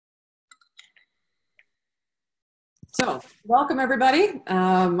So, welcome everybody.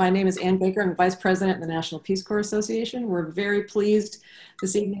 My name is Ann Baker. I'm Vice President of the National Peace Corps Association. We're very pleased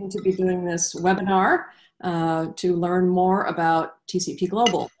this evening to be doing this webinar to learn more about TCP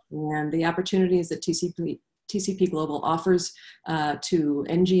Global and the opportunities that TCP Global offers to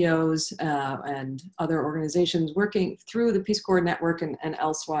NGOs and other organizations working through the Peace Corps network and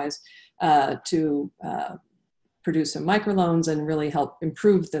elsewise to produce some microloans and really help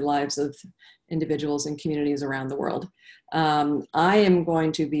improve the lives of individuals and communities around the world. I am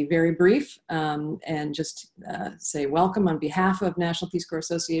going to be very brief and just say welcome on behalf of National Peace Corps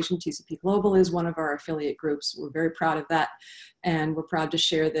Association. TCP Global is one of our affiliate groups. We're very proud of that, and we're proud to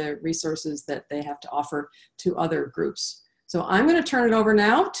share the resources that they have to offer to other groups. So I'm going to turn it over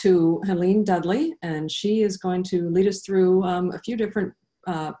now to Helene Dudley, and she is going to lead us through a few different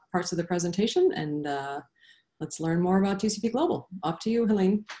parts of the presentation, and let's learn more about TCP Global. Off to you,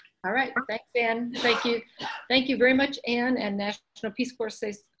 Helene. All right, thanks, Ann. Thank you. Thank you very much, Ann and National Peace Corps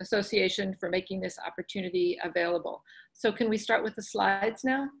Association for making this opportunity available. So can we start with the slides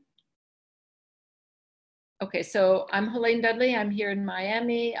now? Okay, so I'm Helene Dudley. I'm here in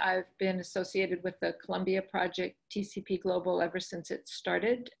Miami. I've been associated with the Colombia Project, TCP Global, ever since it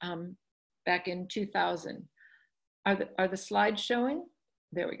started back in 2000. Are the slides showing?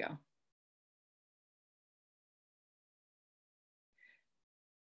 There we go.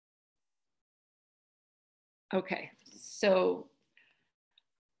 Okay, so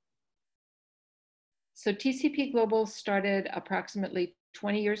TCP Global started approximately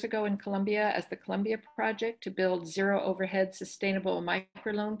 20 years ago in Colombia as the Colombia Project to build zero overhead sustainable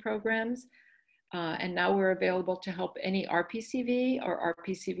microloan programs. And now we're available to help any RPCV or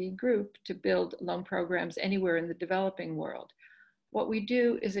RPCV group to build loan programs anywhere in the developing world. What we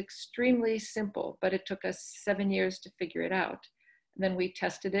do is extremely simple, but it took us 7 years to figure it out. Then we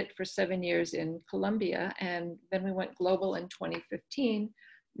tested it for 7 years in Colombia, and then we went global in 2015.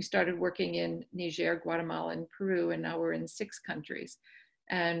 We started working in Niger, Guatemala, and Peru, and now we're in 6 countries.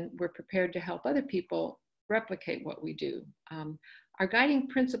 And we're prepared to help other people replicate what we do. Our guiding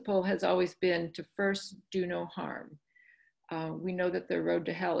principle has always been to first do no harm. We know that the road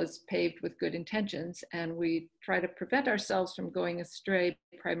to hell is paved with good intentions, and we try to prevent ourselves from going astray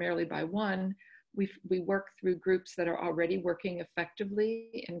primarily by one. We work through groups that are already working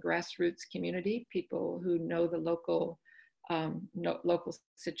effectively in grassroots community, people who know the local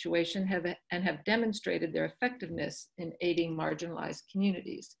situation and have demonstrated their effectiveness in aiding marginalized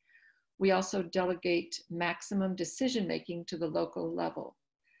communities. We also delegate maximum decision-making to the local level.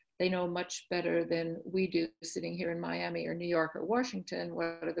 They know much better than we do sitting here in Miami or New York or Washington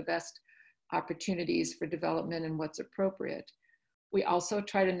what are the best opportunities for development and what's appropriate. We also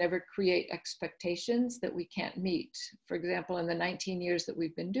try to never create expectations that we can't meet. For example, in the 19 years that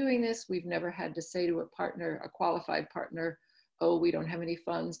we've been doing this, we've never had to say to a partner, a qualified partner, oh, we don't have any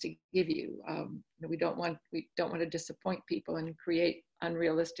funds to give you. We don't want to disappoint people and create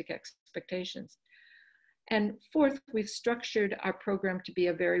unrealistic expectations. And fourth, we've structured our program to be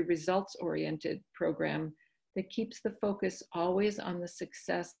a very results-oriented program that keeps the focus always on the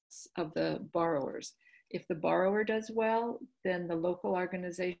success of the borrowers. If the borrower does well, then the local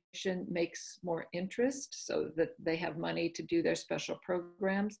organization makes more interest so that they have money to do their special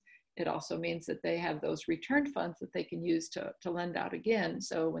programs. It also means that they have those return funds that they can use to lend out again.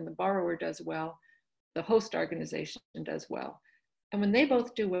 So when the borrower does well, the host organization does well. And when they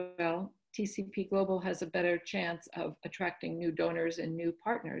both do well, TCP Global has a better chance of attracting new donors and new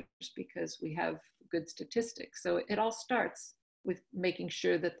partners because we have good statistics. So it all starts with making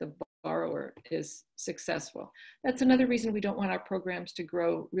sure that the borrower is successful. That's another reason we don't want our programs to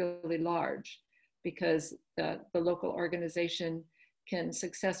grow really large, because the local organization can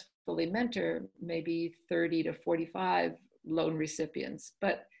successfully mentor maybe 30 to 45 loan recipients.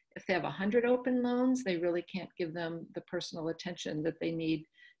 But if they have 100 open loans, they really can't give them the personal attention that they need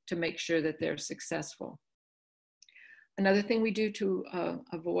to make sure that they're successful. Another thing we do to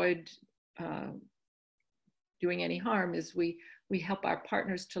avoid doing any harm is we help our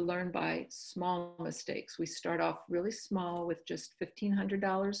partners to learn by small mistakes. We start off really small with just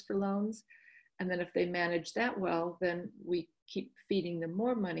 $1,500 for loans. And then if they manage that well, then we keep feeding them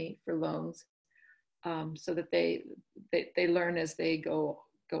more money for loans so that they learn as they go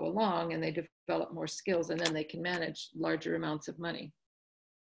along and they develop more skills, and then they can manage larger amounts of money.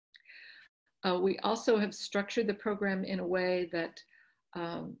 We also have structured the program in a way that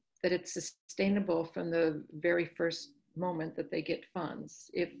it's sustainable from the very first moment that they get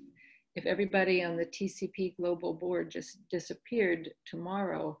funds. If everybody on the TCP Global board just disappeared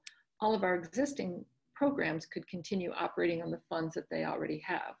tomorrow, all of our existing programs could continue operating on the funds that they already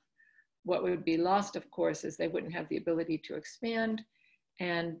have. what would be lost, of course, is they wouldn't have the ability to expand.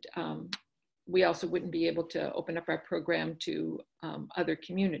 And we also wouldn't be able to open up our program to other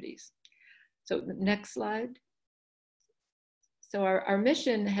communities. So the next slide. So our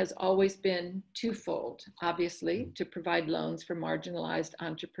mission has always been twofold, obviously, to provide loans for marginalized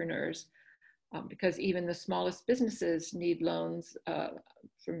entrepreneurs, because even the smallest businesses need loans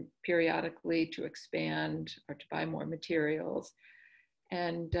periodically to expand or to buy more materials.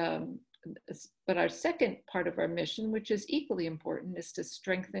 And but our second part of our mission, which is equally important, is to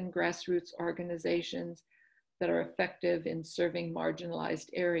strengthen grassroots organizations that are effective in serving marginalized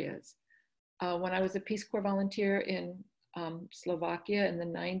areas. When I was a Peace Corps volunteer in Slovakia in the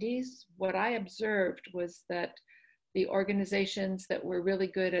 90s, what I observed was that the organizations that were really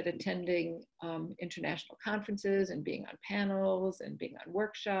good at attending international conferences and being on panels and being on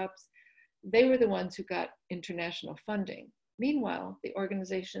workshops, they were the ones who got international funding. Meanwhile, the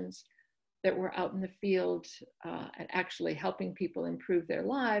organizations that were out in the field and actually helping people improve their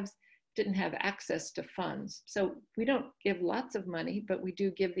lives didn't have access to funds. So we don't give lots of money, but we do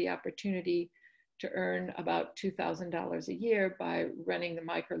give the opportunity to earn about $2,000 a year by running the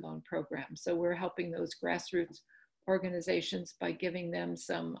microloan program. So we're helping those grassroots organizations by giving them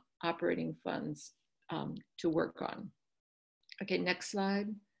some operating funds to work on. Okay, next slide.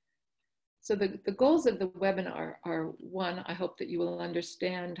 So the goals of the webinar are, one, I hope that you will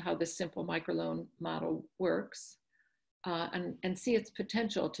understand how the simple microloan model works and see its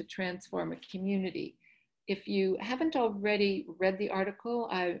potential to transform a community. If you haven't already read the article,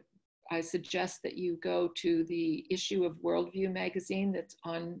 I suggest that you go to the issue of Worldview magazine that's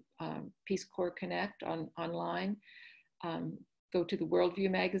on Peace Corps Connect online. Go to the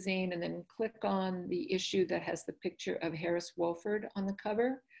Worldview magazine and then click on the issue that has the picture of Harris Wolford on the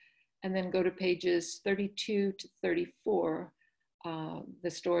cover, and then go to pages 32 to 34.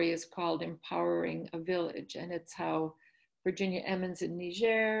 The story is called Empowering a Village, and it's how Virginia Emmons in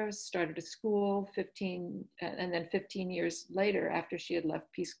Niger started a school 15 years later, after she had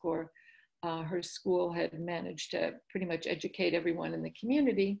left Peace Corps, her school had managed to pretty much educate everyone in the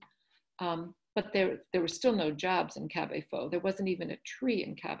community, but there were still no jobs in Cabefo. There wasn't even a tree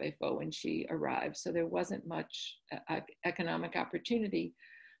in Cabefo when she arrived, so there wasn't much economic opportunity.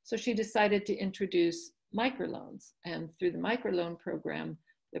 So she decided to introduce microloans, and through the microloan program,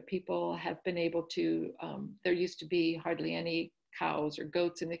 the people have been able to, there used to be hardly any cows or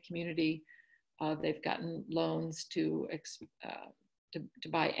goats in the community. They've gotten loans to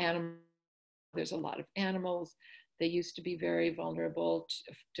buy animals. There's a lot of animals. They used to be very vulnerable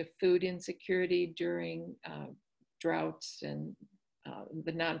to food insecurity during droughts and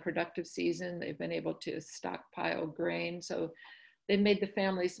the non-productive season. They've been able to stockpile grain. So they've made the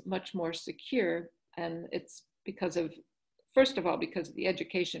families much more secure. And it's because of, first of all, because of the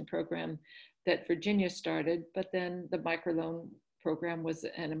education program that Virginia started, but then the microloan program was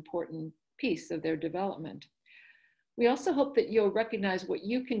an important piece of their development. We also hope that you'll recognize what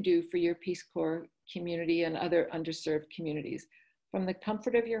you can do for your Peace Corps community and other underserved communities. From the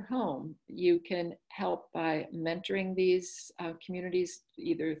comfort of your home, you can help by mentoring these communities,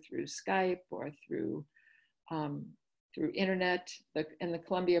 either through Skype or through internet. And the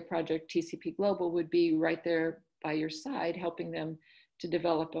Colombia Project, TCP Global, would be right there by your side, helping them to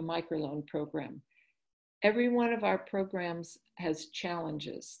develop a microloan program. Every one of our programs has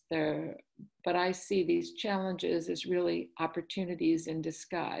challenges there, but I see these challenges as really opportunities in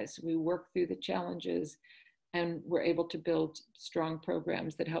disguise. We work through the challenges and we're able to build strong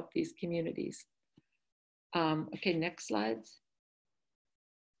programs that help these communities. Okay, next slides.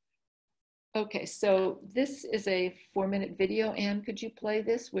 Okay, so this is a 4-minute video. Anne, could you play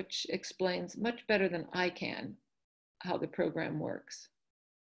this, which explains much better than I can how the program works?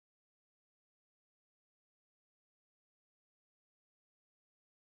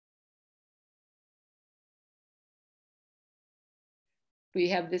 We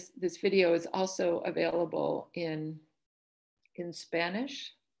have this video is also available in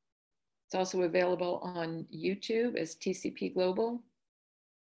Spanish. It's also available on YouTube as TCP Global.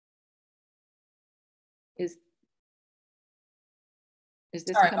 Is this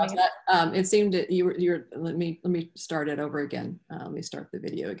Sorry coming about that. It seemed that you were let me start it over again. Let me start the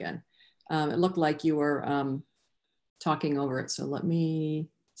video again. It looked like you were talking over it. So let me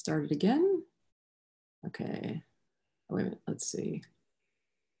start it again. Okay. Wait a minute, let's see.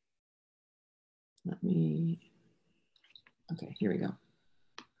 Okay, here we go.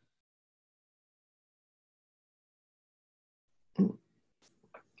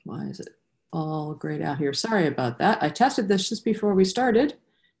 Why is it all grayed out here? Sorry about that. I tested this just before we started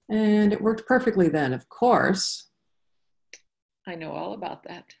and it worked perfectly then, of course. I know all about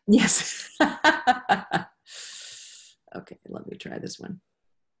that. Yes. Okay, let me try this one.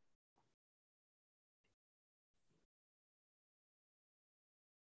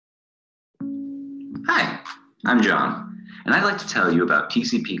 Hi, I'm John, and I'd like to tell you about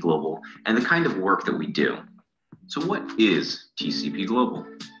TCP Global and the kind of work that we do. So what is TCP Global?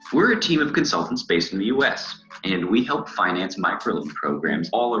 We're a team of consultants based in the US, and we help finance microloan programs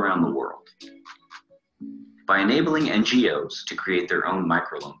all around the world. By enabling NGOs to create their own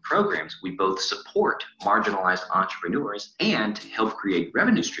microloan programs, we both support marginalized entrepreneurs and help create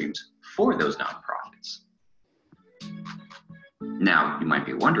revenue streams for those nonprofits. Now, you might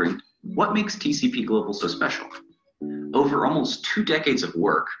be wondering, what makes TCP Global so special? Over almost 2 decades of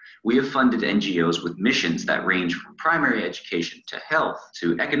work, we have funded NGOs with missions that range from primary education to health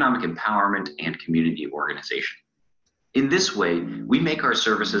to economic empowerment and community organization. In this way, we make our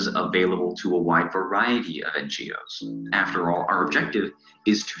services available to a wide variety of NGOs. After all, our objective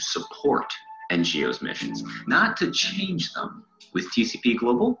is to support NGOs' missions, not to change them. With TCP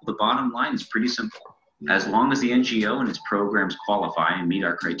Global, the bottom line is pretty simple. As long as the NGO and its programs qualify and meet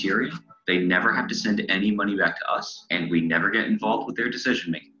our criteria, they never have to send any money back to us, and we never get involved with their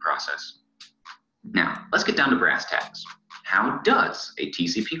decision-making process. Now, let's get down to brass tacks. How does a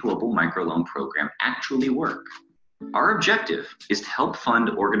TCP Global microloan program actually work? Our objective is to help fund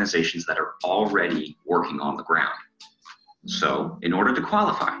organizations that are already working on the ground. So, in order to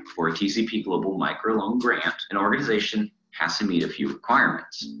qualify for a TCP Global microloan grant, an organization has to meet a few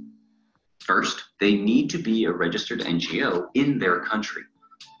requirements. First, they need to be a registered NGO in their country.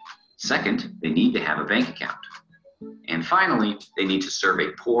 Second, they need to have a bank account. And finally, they need to serve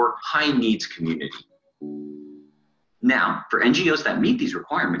a poor, high-needs community. Now, for NGOs that meet these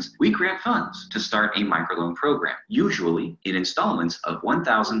requirements, we grant funds to start a microloan program, usually in installments of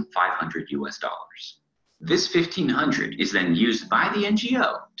 $1,500 US. This $1,500 is then used by the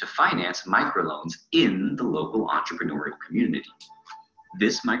NGO to finance microloans in the local entrepreneurial community.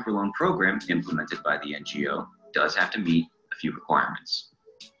 This microloan program implemented by the NGO does have to meet a few requirements.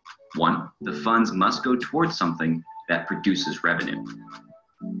 1, the funds must go towards something that produces revenue.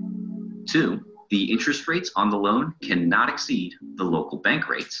 2, the interest rates on the loan cannot exceed the local bank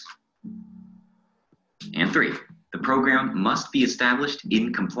rates. And 3, the program must be established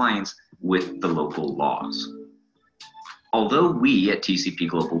in compliance with the local laws. Although we at TCP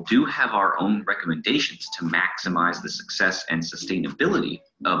Global do have our own recommendations to maximize the success and sustainability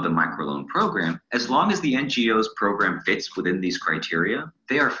of the microloan program, as long as the NGO's program fits within these criteria,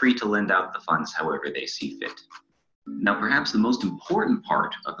 they are free to lend out the funds however they see fit. Now, perhaps the most important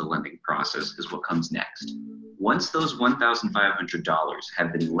part of the lending process is what comes next. Once those $1,500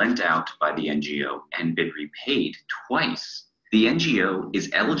 have been lent out by the NGO and been repaid twice, the NGO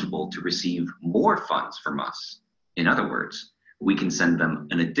is eligible to receive more funds from us. In other words, we can send them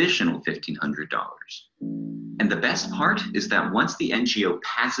an additional $1,500. And the best part is that once the NGO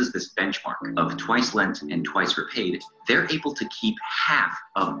passes this benchmark of twice lent and twice repaid, they're able to keep half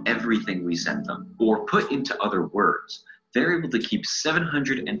of everything we send them. Or put into other words, they're able to keep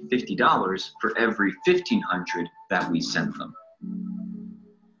 $750 for every $1,500 that we send them.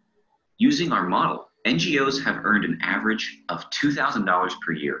 Using our model, NGOs have earned an average of $2,000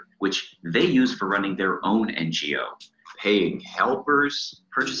 per year, which they use for running their own NGO, paying helpers,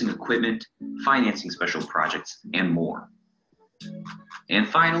 purchasing equipment, financing special projects, and more. And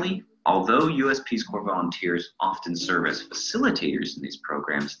finally, although U.S. Peace Corps volunteers often serve as facilitators in these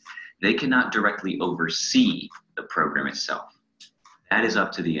programs, they cannot directly oversee the program itself. That is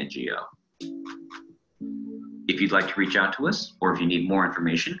up to the NGO. If you'd like to reach out to us, or if you need more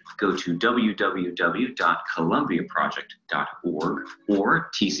information, go to www.colombiaproject.org or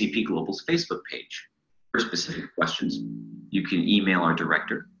TCP Global's Facebook page. For specific questions, you can email our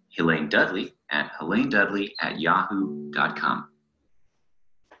director, Helene Dudley, at helenedudley@yahoo.com.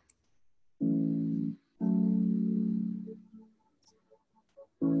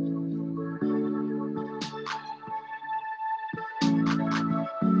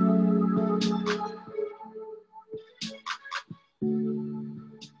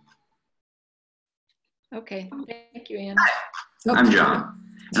 Okay, thank you, Anne. I'm John,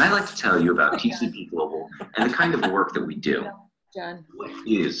 and I'd like to tell you about TCP Global and the kind of work that we do. John. What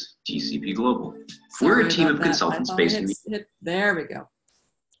is TCP Global? We're a team of consultants based in the... There we go.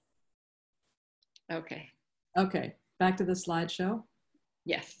 Okay. Okay, back to the slideshow.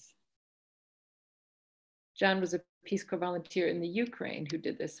 Yes. John was a Peace Corps volunteer in the Ukraine who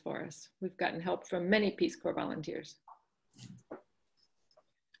did this for us. We've gotten help from many Peace Corps volunteers.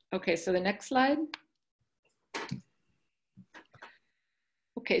 Okay, so the next slide.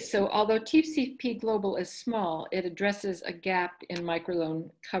 Okay, so although TCP Global is small, it addresses a gap in microloan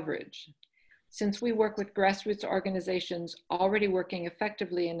coverage. Since we work with grassroots organizations already working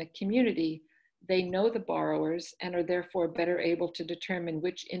effectively in a community, they know the borrowers and are therefore better able to determine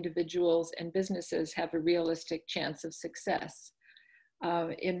which individuals and businesses have a realistic chance of success.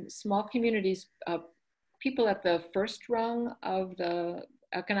 In small communities, people at the first rung of the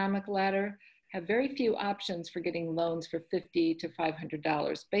economic ladder have very few options for getting loans for $50 to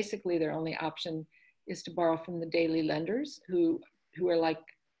 $500. Basically, their only option is to borrow from the daily lenders who are like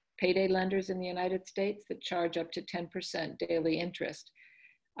payday lenders in the United States that charge up to 10% daily interest.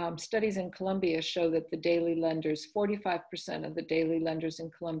 Studies in Colombia show that the daily lenders, 45% of the daily lenders in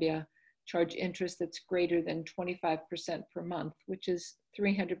Colombia charge interest that's greater than 25% per month, which is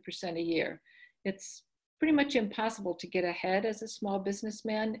 300% a year. It's pretty much impossible to get ahead as a small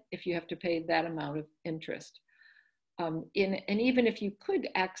businessman if you have to pay that amount of interest. And even if you could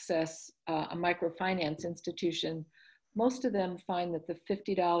access a microfinance institution, most of them find that the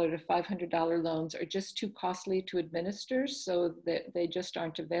 $50 to $500 loans are just too costly to administer, so that they just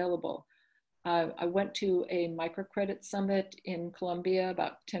aren't available. I went to a microcredit summit in Colombia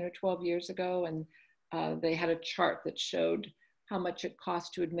about 10 or 12 years ago, and they had a chart that showed how much it costs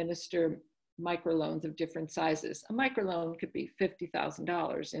to administer microloans of different sizes. A microloan could be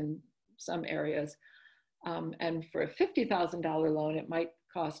 $50,000 in some areas. And for a $50,000 loan, it might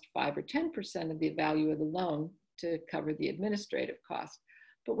cost 5 or 10% of the value of the loan to cover the administrative cost.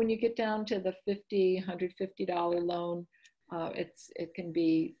 But when you get down to the $50, $150 loan, it can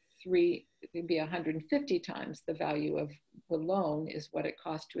be 150 times the value of the loan is what it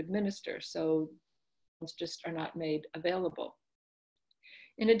costs to administer. So loans just are not made available.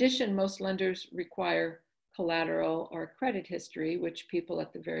 In addition, most lenders require collateral or credit history, which people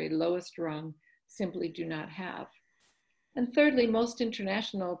at the very lowest rung simply do not have. And thirdly, most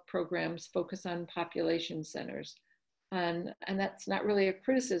international programs focus on population centers. And that's not really a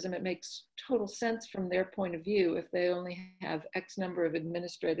criticism. It makes total sense from their point of view. If they only have X number of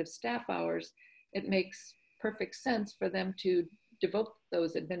administrative staff hours, it makes perfect sense for them to devote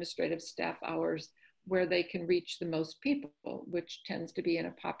those administrative staff hours where they can reach the most people, which tends to be in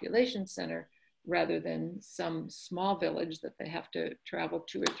a population center rather than some small village that they have to travel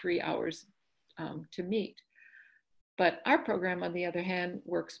 2 or 3 hours to meet. But our program, on the other hand,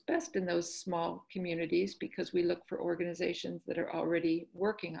 works best in those small communities because we look for organizations that are already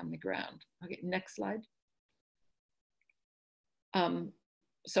working on the ground. Okay, next slide.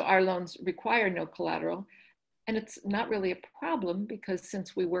 So our loans require no collateral. And it's not really a problem because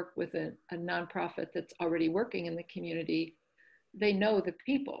since we work with a nonprofit that's already working in the community, they know the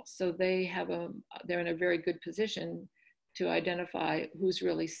people. So they're in a very good position to identify who's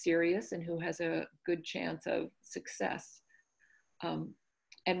really serious and who has a good chance of success.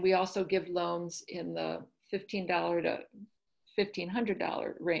 And we also give loans in the $15 to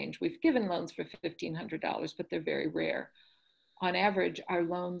 $1,500 range. We've given loans for $1,500, but they're very rare. On average, our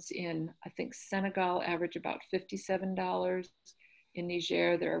loans in, I think, Senegal average about $57. In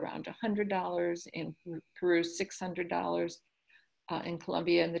Niger, they're around $100. In Peru, $600. In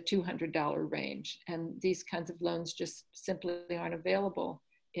Colombia, in the $200 range. And these kinds of loans just simply aren't available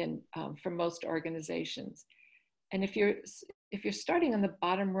for most organizations. And if you're starting on the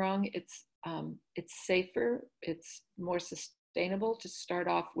bottom rung, it's safer, it's more sustainable to start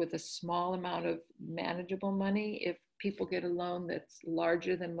off with a small amount of manageable money. If people get a loan that's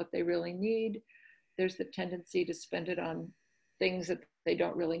larger than what they really need, there's the tendency to spend it on things that they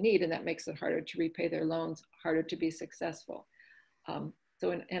don't really need, and that makes it harder to repay their loans, harder to be successful.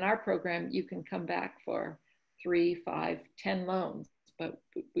 So in our program, you can come back for 3, 5, 10 loans, but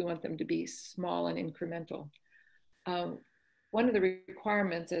we want them to be small and incremental. One of the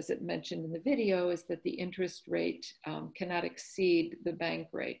requirements, as it mentioned in the video, is that the interest rate cannot exceed the bank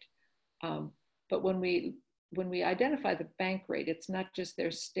rate. But when we identify the bank rate, it's not just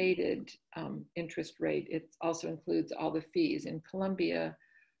their stated interest rate, it also includes all the fees. In Colombia,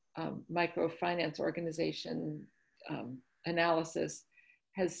 microfinance organization analysis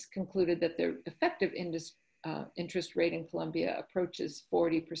has concluded that their effective interest rate in Colombia approaches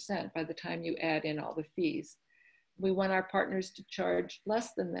 40% by the time you add in all the fees. We want our partners to charge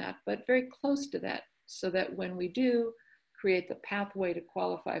less than that, but very close to that, so that when we do create the pathway to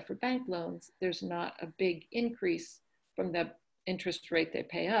qualify for bank loans, there's not a big increase from the interest rate they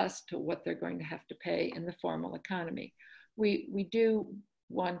pay us to what they're going to have to pay in the formal economy. We do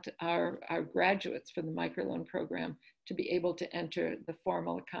want our graduates from the microloan program to be able to enter the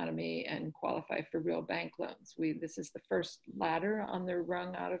formal economy and qualify for real bank loans. This is the first ladder on the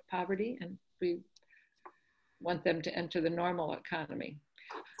rung out of poverty, and we want them to enter the normal economy.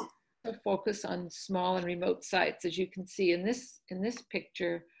 A focus on small and remote sites. As you can see in this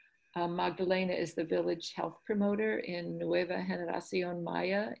picture, Magdalena is the village health promoter in Nueva Generación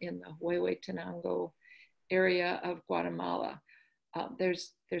Maya in the Huehuetenango area of Guatemala.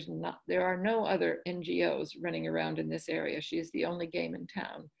 There are no other NGOs running around in this area. She is the only game in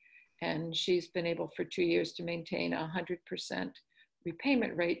town. And she's been able for 2 years to maintain 100%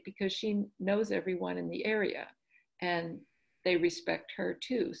 repayment rate because she knows everyone in the area and they respect her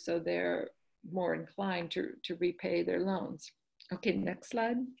too. So they're more inclined to repay their loans. Okay, next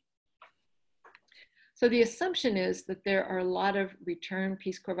slide. So the assumption is that there are a lot of returned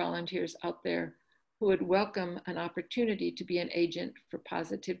Peace Corps volunteers out there who would welcome an opportunity to be an agent for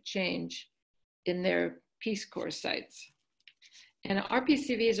positive change in their Peace Corps sites. And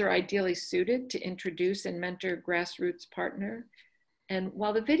RPCVs are ideally suited to introduce and mentor grassroots partner. And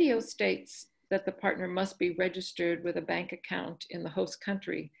while the video states that the partner must be registered with a bank account in the host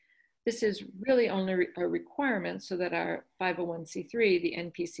country, this is really only a requirement so that our 501c3, the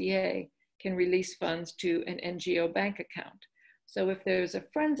NPCA, can release funds to an NGO bank account. So if there's a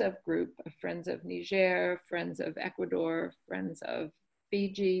Friends of group, a Friends of Niger, Friends of Ecuador, Friends of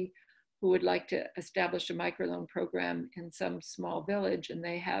Fiji, who would like to establish a microloan program in some small village, and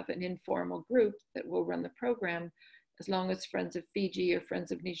they have an informal group that will run the program, as long as Friends of Fiji or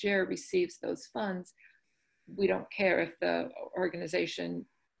Friends of Niger receives those funds, we don't care if the organization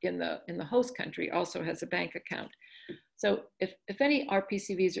in the host country also has a bank account. So if any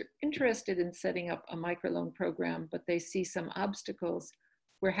RPCVs are interested in setting up a microloan program, but they see some obstacles,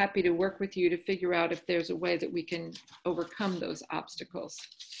 we're happy to work with you to figure out if there's a way that we can overcome those obstacles.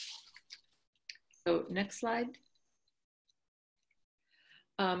 So next slide.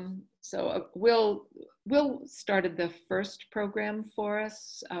 So Will started the first program for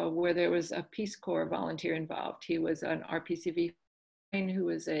us where there was a Peace Corps volunteer involved. He was an RPCV who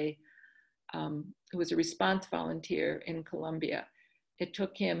was a response volunteer in Colombia. It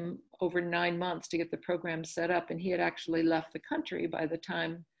took him over 9 months to get the program set up, and he had actually left the country by the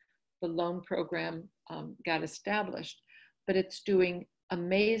time the loan program got established. But it's doing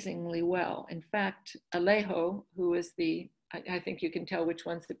amazingly well. In fact, Alejo, who is I think you can tell which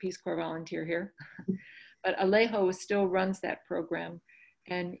one's the Peace Corps volunteer here, but Alejo still runs that program.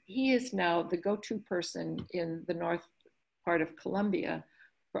 And he is now the go-to person in the north part of Colombia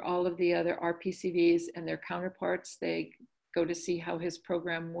for all of the other RPCVs and their counterparts. They go to see how his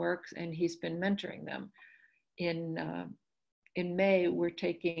program works, and he's been mentoring them. In May, we're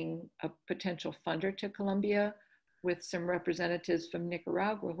taking a potential funder to Colombia with some representatives from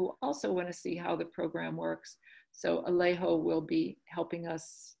Nicaragua who also want to see how the program works. So Alejo will be helping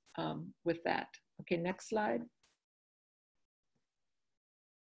us with that. Okay, next slide.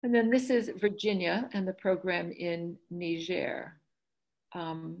 And then this is Virginia and the program in Niger.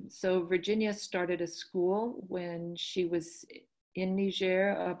 So Virginia started a school when she was in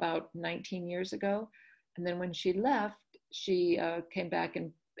Niger about 19 years ago. And then when she left, she came back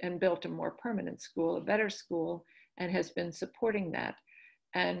and built a more permanent school, a better school, and has been supporting that.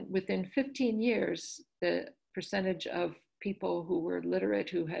 And within 15 years, the percentage of people who were literate,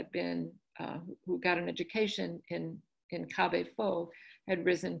 who had been, who got an education in Cabefo had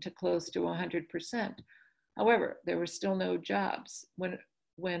risen to close to 100%. However, there were still no jobs. When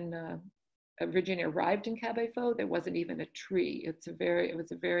Virginia arrived in Cabefo, there wasn't even a tree. It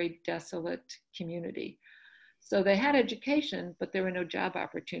was a very desolate community. So they had education, but there were no job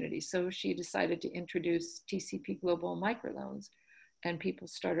opportunities. So she decided to introduce TCP Global microloans, and people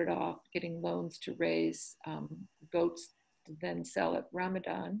started off getting loans to raise goats to then sell at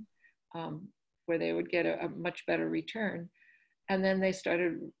Ramadan, where they would get a much better return. And then they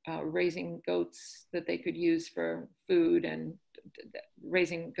started raising goats that they could use for food and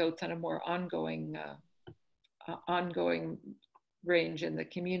raising goats on a more ongoing range in the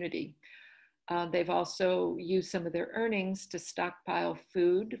community. They've also used some of their earnings to stockpile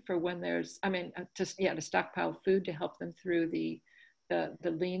food for when there's, to stockpile food to help them through the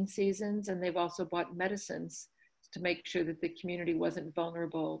lean seasons. And they've also bought medicines to make sure that the community wasn't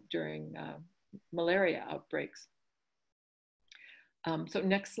vulnerable during malaria outbreaks. So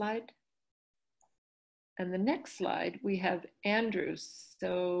next slide. And the next slide, we have Andrew.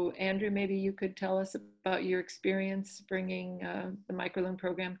 So Andrew, maybe you could tell us about your experience bringing the microloan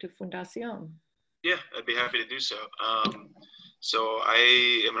program to Fundación. Yeah, I'd be happy to do so. So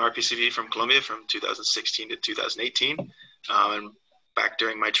I am an RPCV from Colombia from 2016 to 2018. And back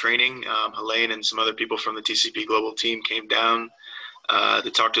during my training, Helene and some other people from the TCP Global team came down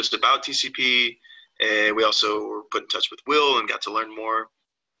to talk to us about TCP. And we also were put in touch with Will and got to learn more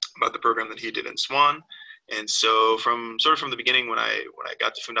about the program that he did in Swan. And so from the beginning, when I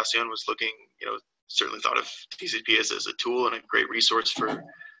got to Fundación, was looking, certainly thought of TCP as a tool and a great resource for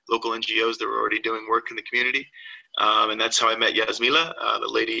local NGOs that were already doing work in the community. And that's how I met Yasmila, the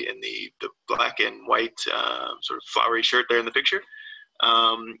lady in the black and white sort of flowery shirt there in the picture.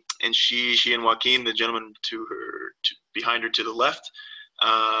 And she and Joaquin, the gentleman behind her to the left,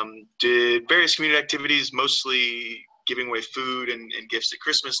 did various community activities, mostly giving away food and gifts at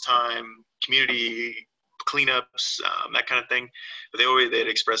Christmas time, community cleanups, that kind of thing. But they had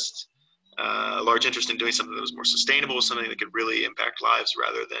expressed a large interest in doing something that was more sustainable, something that could really impact lives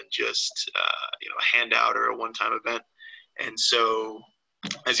rather than just a handout or a one-time event. And so,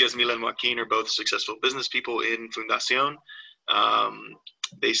 as Yasmila and Joaquin are both successful business people in Fundación,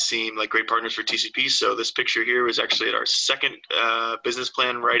 they seem like great partners for TCP. So this picture here was actually at our second business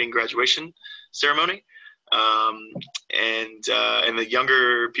plan writing graduation ceremony. And the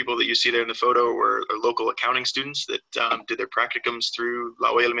younger people that you see there in the photo are local accounting students that did their practicums through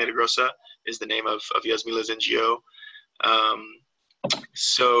La Huella Milagrosa, is the name of Yasmila's NGO.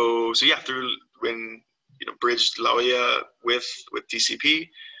 So yeah, through when bridged La Huella with TCP,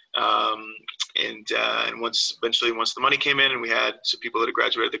 and eventually once the money came in and we had some people that had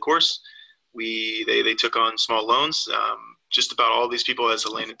graduated the course, they took on small loans. Just about all these people, as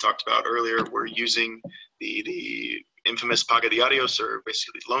Helene had talked about earlier, were using the infamous pagadiarios, or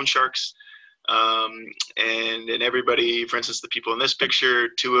basically loan sharks. And everybody, for instance, the people in this picture,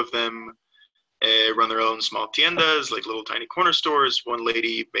 two of them run their own small tiendas, like little tiny corner stores. One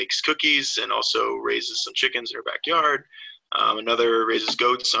lady makes cookies and also raises some chickens in her backyard. Another raises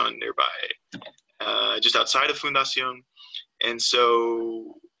goats on nearby, just outside of Fundación. And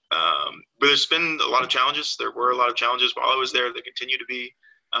so, but there's been a lot of challenges. There were a lot of challenges while I was there. There continue to be.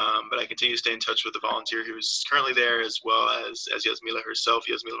 But I continue to stay in touch with the volunteer who's currently there, as well as Yasmila herself,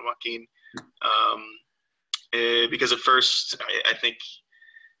 Yasmila and Joaquin. Because at first, I think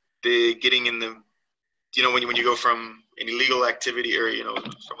getting in the, when you go from an illegal activity or,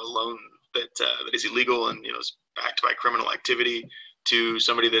 from a loan that is illegal and, is backed by criminal activity to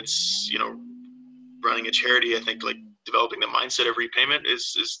somebody that's, running a charity, I think like developing the mindset of repayment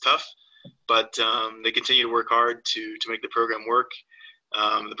is tough, but they continue to work hard to make the program work.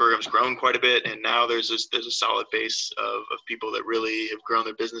 The program's grown quite a bit, and now there's a solid base of people that really have grown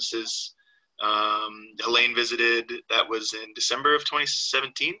their businesses. Helene visited, that was in December of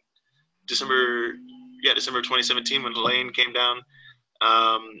 2017. December of 2017 when Helene came down,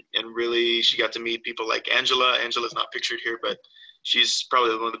 and really she got to meet people like Angela. Angela's not pictured here, but she's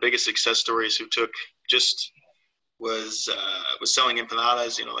probably one of the biggest success stories, who was selling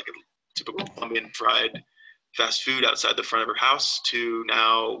empanadas, like a typical Colombian fried fast food outside the front of her house, to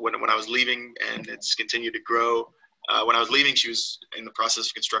now when I was leaving, and it's continued to grow. When I was leaving, she was in the process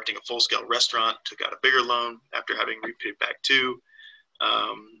of constructing a full-scale restaurant, took out a bigger loan after having repaid back two,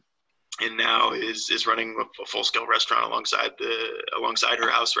 and now is running a full-scale restaurant alongside her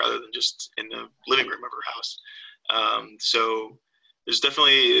house rather than just in the living room of her house. So there's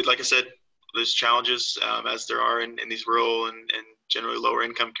definitely, like I said, there's challenges as there are in these rural and generally lower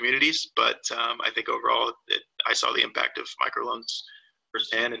income communities, but I think overall I saw the impact of microloans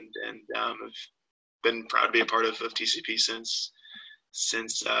firsthand, and have been proud to be a part of TCP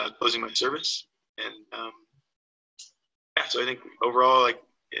since closing my service. And yeah, so I think overall,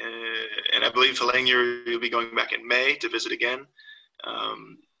 and I believe Helene, you'll be going back in May to visit again.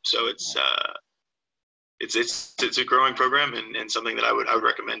 So it's a growing program, and something that I would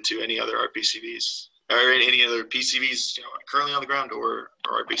recommend to any other RPCVs or any other PCVs currently on the ground, or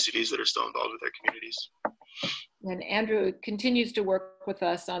RPCVs that are still involved with their communities. And Andrew continues to work with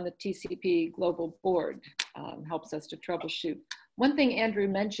us on the TCP Global Board, helps us to troubleshoot. One thing Andrew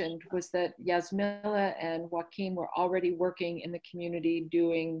mentioned was that Yasmila and Joaquin were already working in the community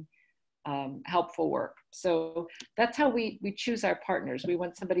doing helpful work. So that's how we choose our partners. We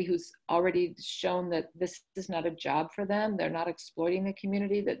want somebody who's already shown that this is not a job for them. They're not exploiting the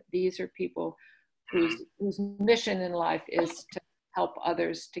community, that these are people whose mission in life is to help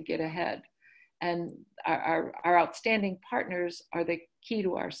others to get ahead. And our outstanding partners are the key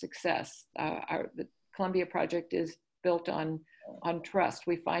to our success. The Colombia Project is built on trust.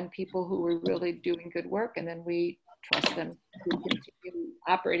 We find people who are really doing good work, and then we trust them to continue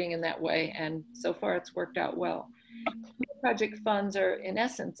operating in that way. And so far it's worked out well. Project funds are in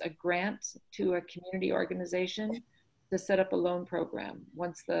essence a grant to a community organization to set up a loan program.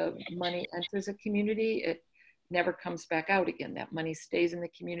 Once the money enters a community, it never comes back out again. That money stays in the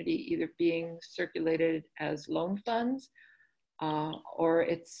community, either being circulated as loan funds or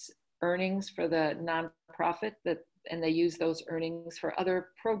it's earnings for the nonprofit, and they use those earnings for other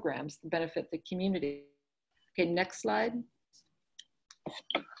programs that benefit the community. Okay, next slide.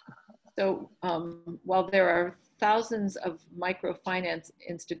 So while there are thousands of microfinance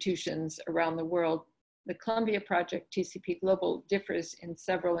institutions around the world, the Colombia Project, TCP Global, differs in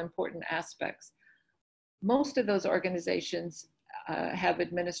several important aspects. Most of those organizations have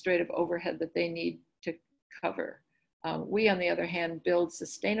administrative overhead that they need to cover. We, on the other hand, build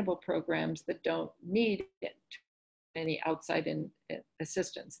sustainable programs that don't need any outside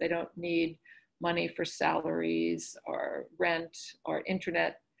assistance. They don't need money for salaries or rent or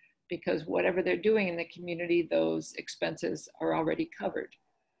internet, because whatever they're doing in the community, those expenses are already covered.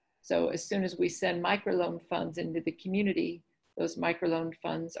 So as soon as we send microloan funds into the community, those microloan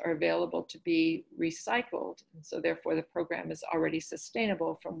funds are available to be recycled. And so therefore the program is already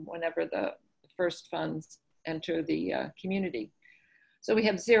sustainable from whenever the first funds enter the community. So we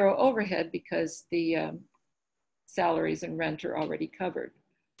have zero overhead because the salaries and rent are already covered.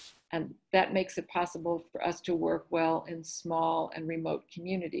 And that makes it possible for us to work well in small and remote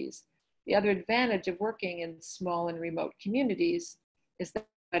communities. The other advantage of working in small and remote communities is that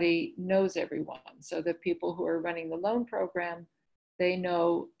everybody knows everyone. So the people who are running the loan program, they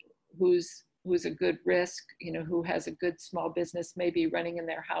know who's a good risk, who has a good small business maybe running in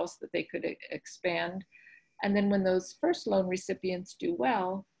their house that they could expand. And then when those first loan recipients do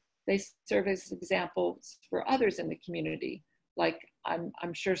well, they serve as examples for others in the community. Like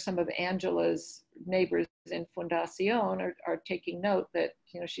I'm sure some of Angela's neighbors in Fundación are taking note that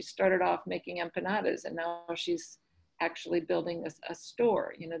she started off making empanadas and now she's actually building a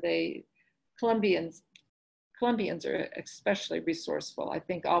store. Colombians are especially resourceful. I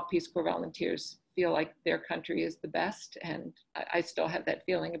think all Peace Corps volunteers feel like their country is the best, and I still have that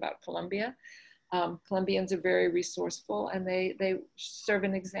feeling about Colombia. Colombians are very resourceful, and they serve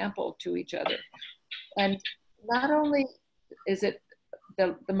an example to each other. And not only is it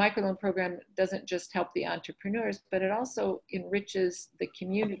the microloan program doesn't just help the entrepreneurs, but it also enriches the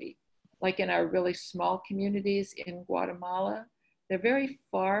community. Like in our really small communities in Guatemala, they're very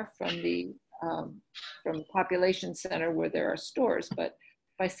far from the population center where there are stores, but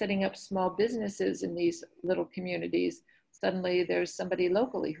by setting up small businesses in these little communities, suddenly there's somebody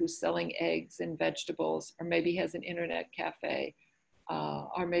locally who's selling eggs and vegetables, or maybe has an internet cafe,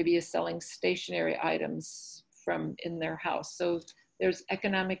 or maybe is selling stationary items from in their house. So there's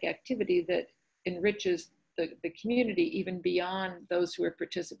economic activity that enriches the community even beyond those who are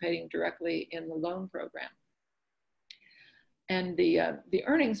participating directly in the loan program. And the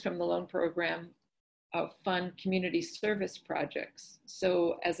earnings from the loan program fund community service projects.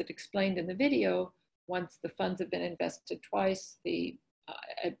 So as it explained in the video, once the funds have been invested twice, the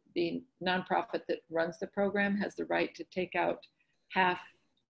nonprofit that runs the program has the right to take out half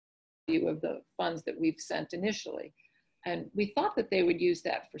of the funds that we've sent initially. And we thought that they would use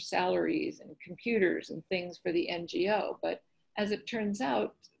that for salaries and computers and things for the NGO. But as it turns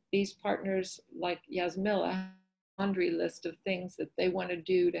out, these partners like Yasmila have a laundry list of things that they want to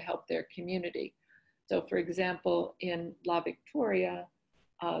do to help their community. So for example, in La Victoria,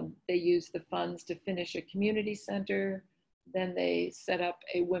 they use the funds to finish a community center. Then they set up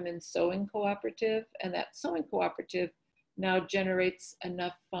a women's sewing cooperative, and that sewing cooperative now generates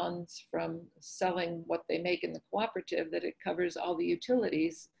enough funds from selling what they make in the cooperative that it covers all the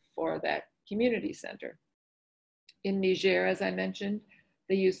utilities for that community center. In Niger, as I mentioned,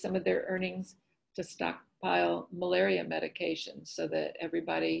 they use some of their earnings to stockpile malaria medications so that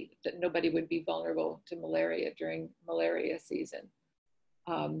nobody would be vulnerable to malaria during malaria season.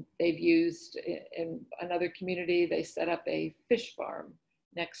 They've used, in another community, they set up a fish farm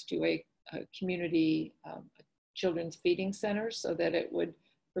next to a community children's feeding center so that it would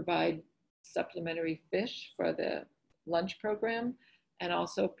provide supplementary fish for the lunch program, and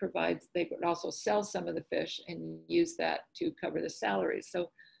also they would also sell some of the fish and use that to cover the salaries. So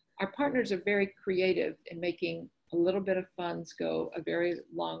our partners are very creative in making a little bit of funds go a very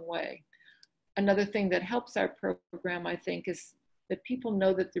long way. Another thing that helps our program, I think, is that people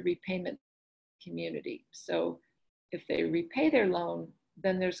know that the repayment community. So if they repay their loan,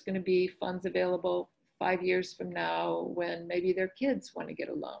 then there's going to be funds available 5 years from now when maybe their kids want to get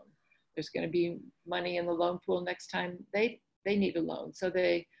a loan. There's going to be money in the loan pool next time they need a loan. So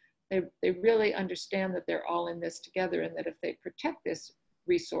they really understand that they're all in this together, and that if they protect this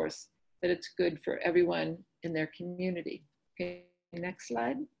resource, that it's good for everyone in their community. Okay, next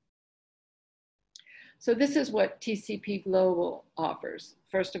slide. So this is what TCP Global offers.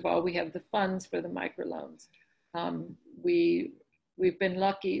 First of all, we have the funds for the microloans. We've been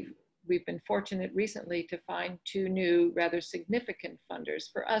lucky. We've been fortunate recently to find 2 new rather significant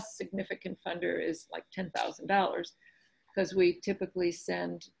funders. For us, significant funder is like $10,000, because we typically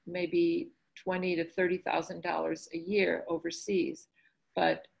send maybe $20,000 to $30,000 a year overseas.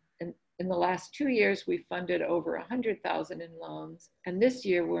 But in the last 2 years, we funded over 100,000 in loans. And this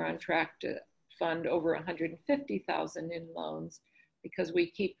year we're on track to fund over 150,000 in loans because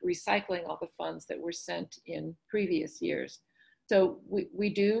we keep recycling all the funds that were sent in previous years. So we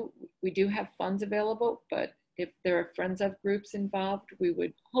do have funds available, but if there are friends of groups involved, we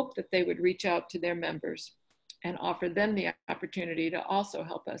would hope that they would reach out to their members and offer them the opportunity to also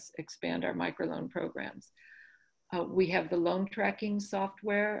help us expand our microloan programs. We have the loan tracking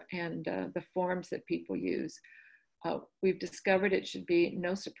software and the forms that people use. We've discovered it should be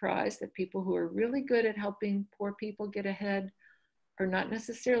no surprise that people who are really good at helping poor people get ahead are not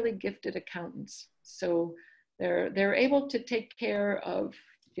necessarily gifted accountants. So they're able to take care of,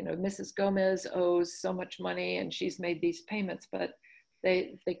 you know, Mrs. Gomez owes so much money and she's made these payments, but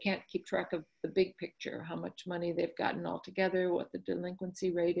they can't keep track of the big picture, how much money they've gotten altogether, what the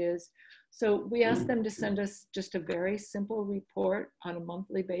delinquency rate is. So we ask them to send us just a very simple report on a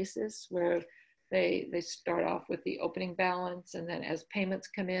monthly basis where they start off with the opening balance, and then as payments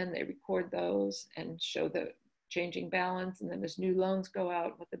come in, they record those and show the changing balance, and then as new loans go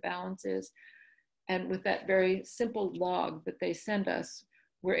out, what the balance is. And with that very simple log that they send us,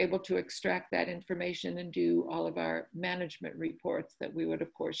 we're able to extract that information and do all of our management reports that we would,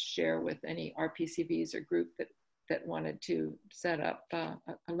 of course, share with any RPCVs or group that wanted to set up a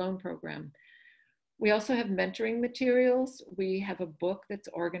loan program. We also have mentoring materials. We have a book that's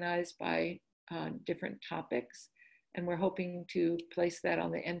organized by different topics, and we're hoping to place that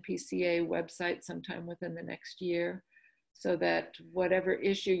on the NPCA website sometime within the next year, so that whatever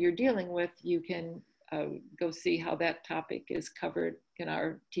issue you're dealing with, you can go see how that topic is covered in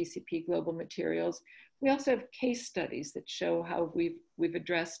our TCP Global materials. We also have case studies that show how we've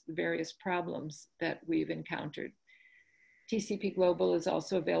addressed the various problems that we've encountered. TCP Global is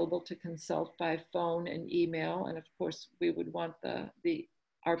also available to consult by phone and email. And of course, we would want the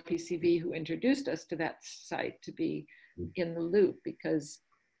RPCV who introduced us to that site to be in the loop, because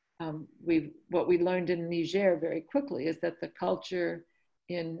what we learned in Niger very quickly is that the culture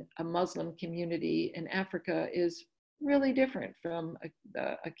in a Muslim community in Africa is really different from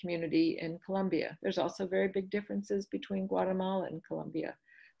a community in Colombia. There's also very big differences between Guatemala and Colombia.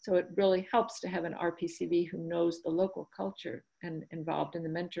 So it really helps to have an RPCV who knows the local culture and involved in the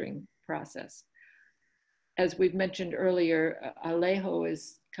mentoring process. As we've mentioned earlier, Alejo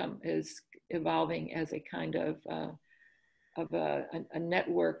is evolving as a kind of a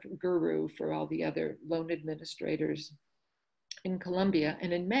network guru for all the other loan administrators in Colombia.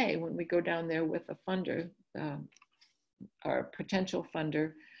 And in May, when we go down there with a funder, our potential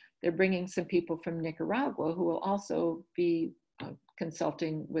funder, they're bringing some people from Nicaragua who will also be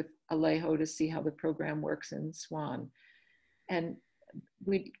consulting with Alejo to see how the program works in Swan. And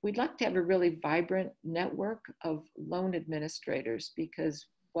we'd like to have a really vibrant network of loan administrators, because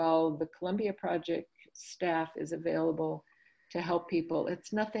while the Colombia Project staff is available to help people,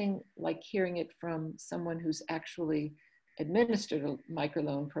 it's nothing like hearing it from someone who's actually administered a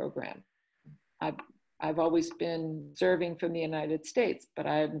microloan program. I've always been serving from the United States, but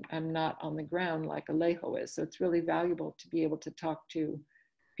I'm not on the ground like Alejo is. So it's really valuable to be able to talk to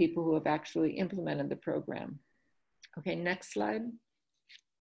people who have actually implemented the program. Okay, next slide.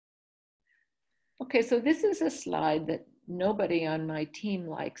 Okay, so this is a slide that nobody on my team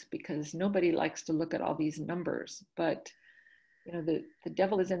likes, because nobody likes to look at all these numbers, but you know, the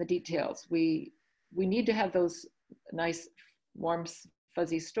devil is in the details. We need to have those nice, warm,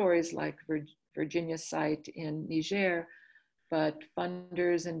 fuzzy stories like Virginia's site in Niger, but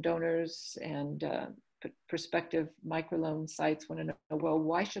funders and donors and prospective microloan sites want to know, well,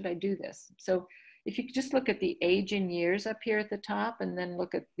 why should I do this? So if you could just look at the age in years up here at the top, and then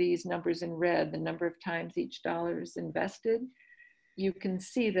look at these numbers in red, the number of times each dollar is invested, you can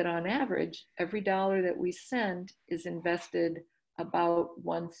see that on average, every dollar that we send is invested about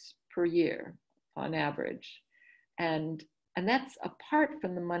once per year on average. And that's apart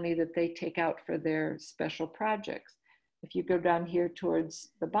from the money that they take out for their special projects. If you go down here towards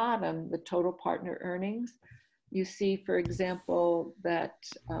the bottom, the total partner earnings, you see, for example, that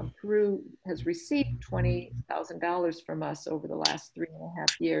Peru has received $20,000 from us over the last 3.5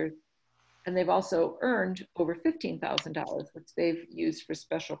 years. And they've also earned over $15,000, which they've used for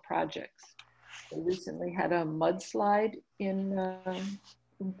special projects. They recently had a mudslide in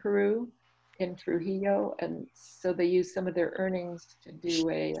Peru, in Trujillo, and so they used some of their earnings to do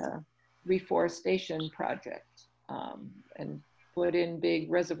a reforestation project and put in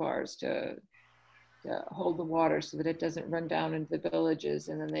big reservoirs to hold the water so that it doesn't run down into the villages,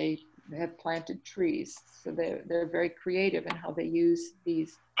 and then they have planted trees. So they're very creative in how they use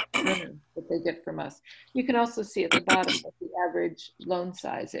these earnings that they get from us. You can also see at the bottom what the average loan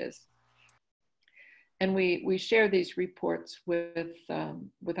size is. And we share these reports with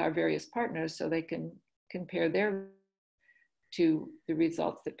our various partners so they can compare their to the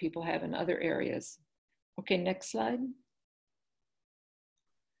results that people have in other areas. Okay, next slide.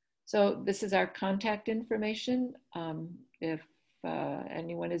 So this is our contact information. If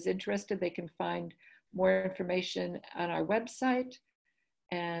anyone is interested, they can find more information on our website.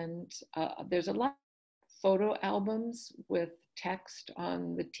 And there's a lot of photo albums with text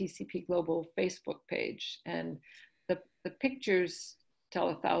on the TCP Global Facebook page. And the pictures tell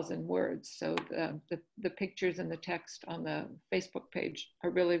 1,000 words. So the pictures and the text on the Facebook page are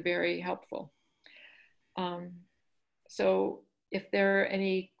really very helpful. So if there are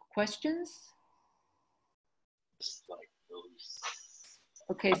any questions?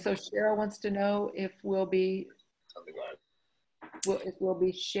 Okay, so Cheryl wants to know if we'll be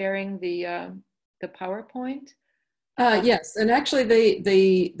sharing the PowerPoint. Yes, and actually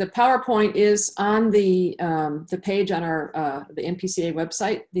the PowerPoint is on the page on our the NPCA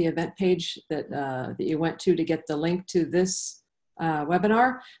website, the event page that you went to get the link to this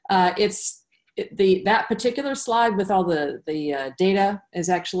webinar. That particular slide with all the data is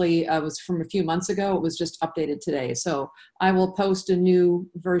actually was from a few months ago. It was just updated today, so I will post a new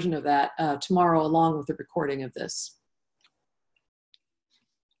version of that tomorrow along with the recording of this.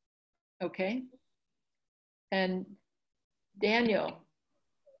 Okay, and Daniel,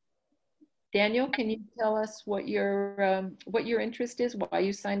 can you tell us what your interest is, why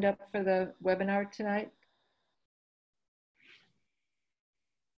you signed up for the webinar tonight?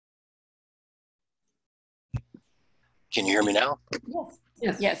 Can you hear me now? Yes.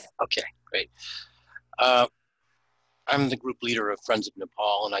 Yes. Yes. Okay, great. I'm the group leader of Friends of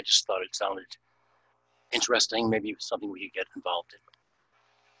Nepal, and I just thought it sounded interesting, maybe something we could get involved in.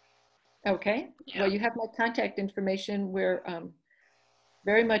 Okay, Yeah. well, you have my contact information. We're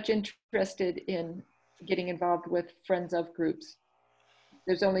very much interested in getting involved with Friends of groups.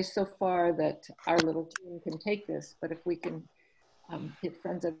 There's only so far that our little team can take this, but if we can get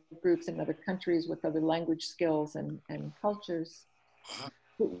Friends of groups in other countries with other language skills and cultures,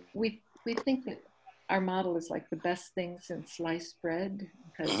 we think that our model is like the best thing since sliced bread,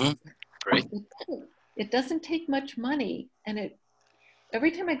 because Great. It doesn't take much money, and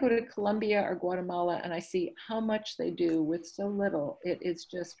every time I go to Colombia or Guatemala and I see how much they do with so little, it is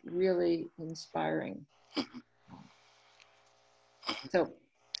just really inspiring. So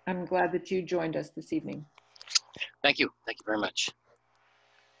I'm glad that you joined us this evening. Thank you. Thank you very much.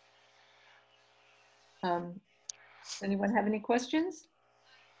 Anyone have any questions?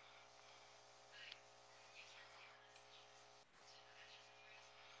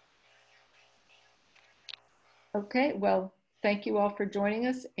 Okay, well, thank you all for joining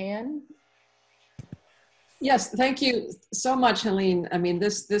us. Anne? Yes, thank you so much, Helene. I mean,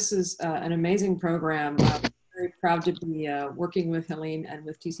 this is an amazing program. I'm very proud to be working with Helene and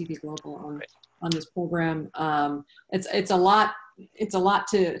with TCP Global on this program. It's a lot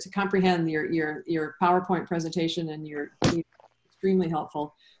to comprehend. Your PowerPoint presentation and your extremely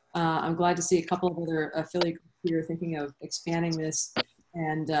helpful. I'm glad to see a couple of other affiliate groups here thinking of expanding this.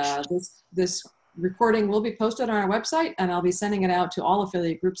 And this recording will be posted on our website, and I'll be sending it out to all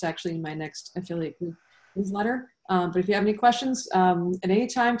affiliate groups actually in my next affiliate group newsletter. But if you have any questions at any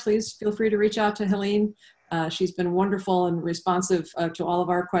time, please feel free to reach out to Helene. She's been wonderful and responsive to all of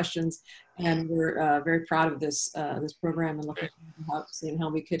our questions, and we're very proud of this program and looking forward to seeing how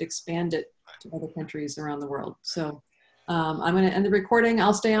we could expand it to other countries around the world. So I'm going to end the recording.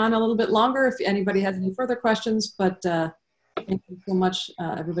 I'll stay on a little bit longer if anybody has any further questions, but thank you so much,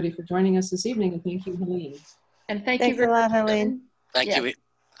 everybody, for joining us this evening, and thank you, Helene. And thank Thanks you a lot, Helene. Thank you.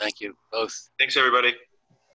 Thank you both. Thanks, everybody.